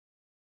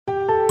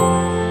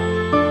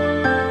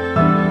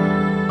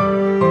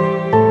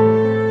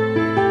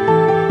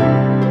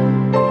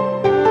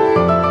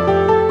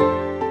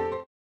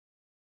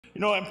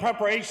In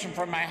preparation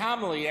for my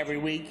homily every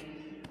week,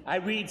 I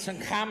read some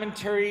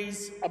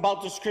commentaries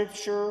about the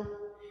scripture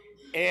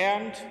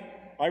and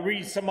I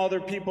read some other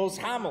people's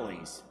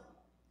homilies.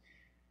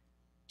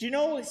 Do you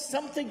know,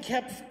 something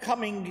kept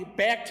coming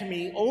back to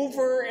me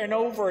over and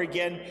over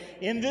again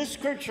in this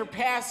scripture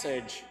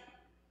passage,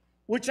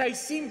 which I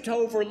seem to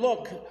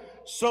overlook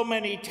so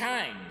many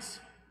times.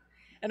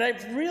 And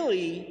I've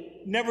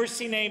really never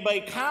seen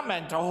anybody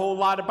comment a whole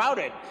lot about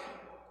it.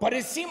 But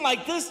it seemed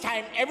like this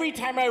time, every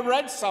time I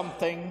read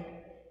something,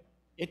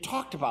 it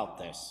talked about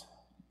this.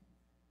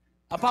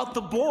 About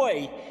the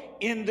boy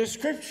in the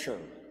scripture.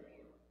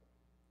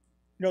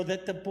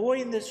 That the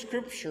boy in the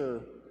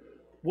scripture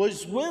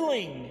was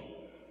willing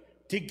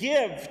to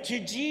give to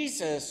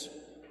Jesus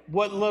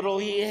what little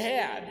he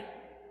had.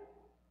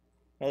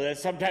 That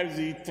sometimes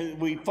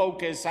we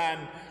focus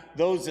on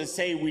those that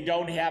say we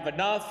don't have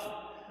enough.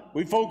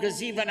 We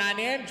focus even on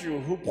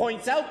Andrew, who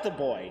points out the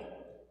boy.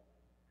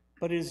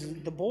 But it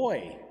is the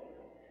boy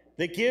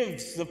that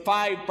gives the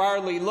 5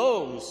 barley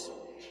loaves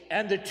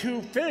and the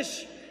 2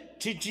 fish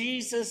to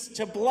Jesus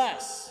to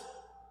bless,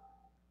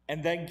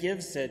 and then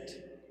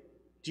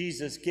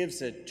Jesus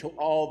gives it to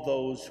all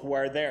those who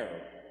are there,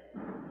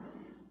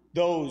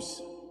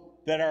 those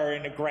that are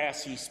in a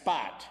grassy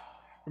spot.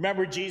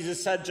 Remember,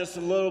 Jesus said just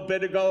a little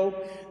bit ago,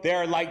 they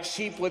are like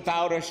sheep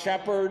without a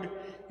shepherd,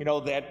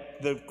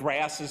 that the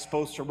grass is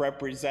supposed to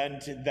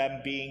represent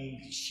them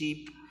being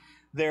sheep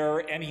there,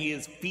 and he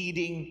is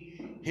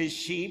feeding his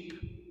sheep.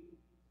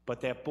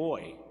 But that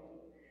boy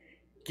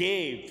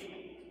gave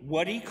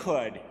what he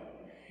could,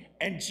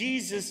 and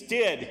Jesus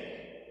did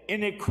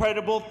an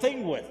incredible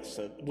thing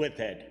with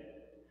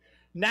it.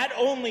 Not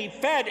only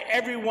fed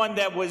everyone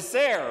that was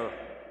there,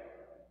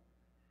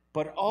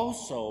 but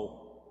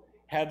also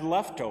had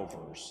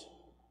leftovers,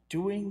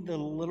 doing the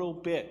little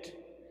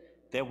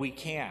bit that we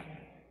can.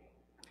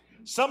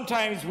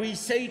 Sometimes we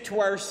say to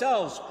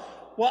ourselves,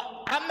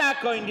 well, I'm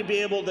not going to be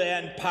able to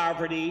end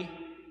poverty,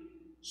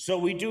 so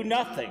we do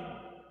nothing.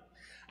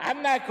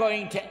 I'm not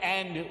going to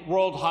end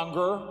world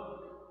hunger,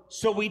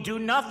 so we do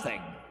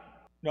nothing.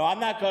 No, I'm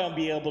not going to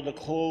be able to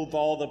clothe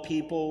all the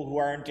people who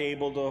aren't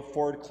able to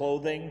afford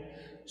clothing,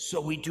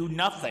 so we do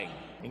nothing.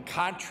 In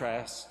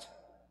contrast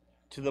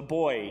to the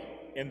boy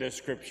in the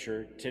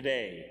scripture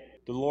today,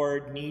 the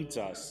Lord needs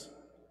us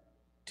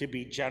to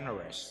be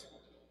generous,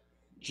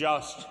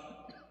 just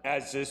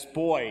as this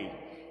boy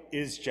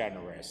is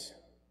generous.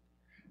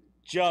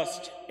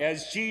 Just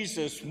as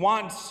Jesus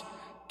wants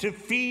to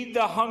feed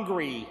the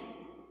hungry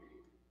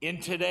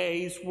in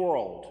today's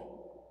world,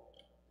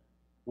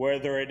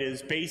 whether it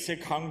is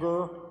basic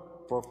hunger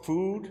for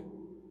food,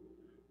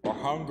 or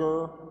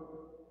hunger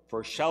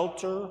for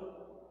shelter,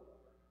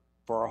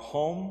 for a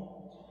home,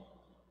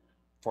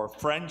 for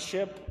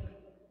friendship,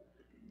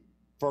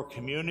 for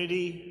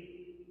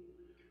community,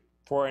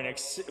 for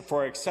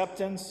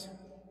acceptance,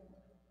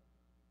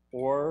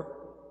 or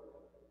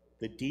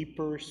the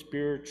deeper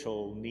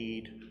spiritual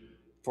need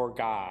for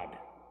God.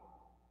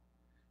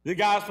 The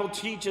gospel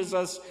teaches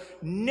us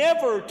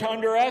never to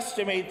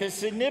underestimate the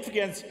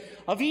significance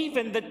of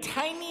even the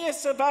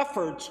tiniest of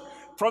efforts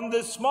from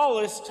the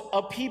smallest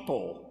of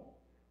people.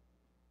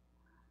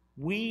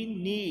 We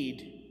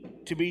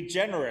need to be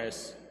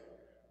generous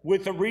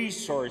with the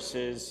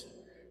resources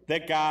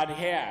that God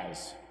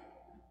has,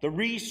 the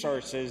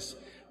resources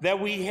that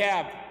we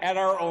have at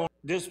our own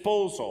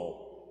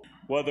disposal,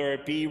 whether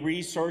it be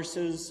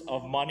resources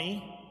of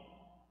money,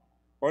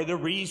 or the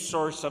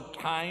resource of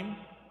time,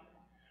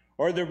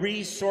 or the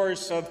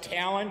resource of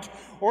talent,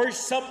 or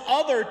some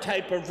other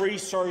type of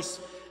resource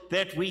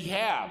that we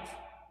have.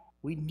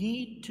 We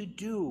need to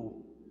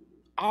do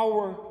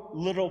our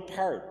little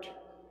part,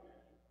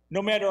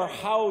 no matter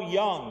how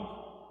young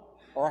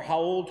or how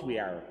old we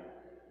are,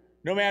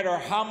 no matter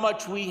how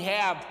much we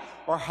have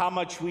or how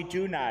much we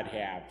do not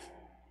have.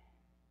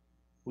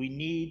 We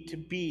need to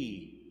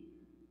be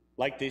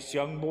like this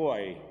young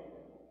boy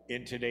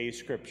in today's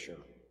scripture.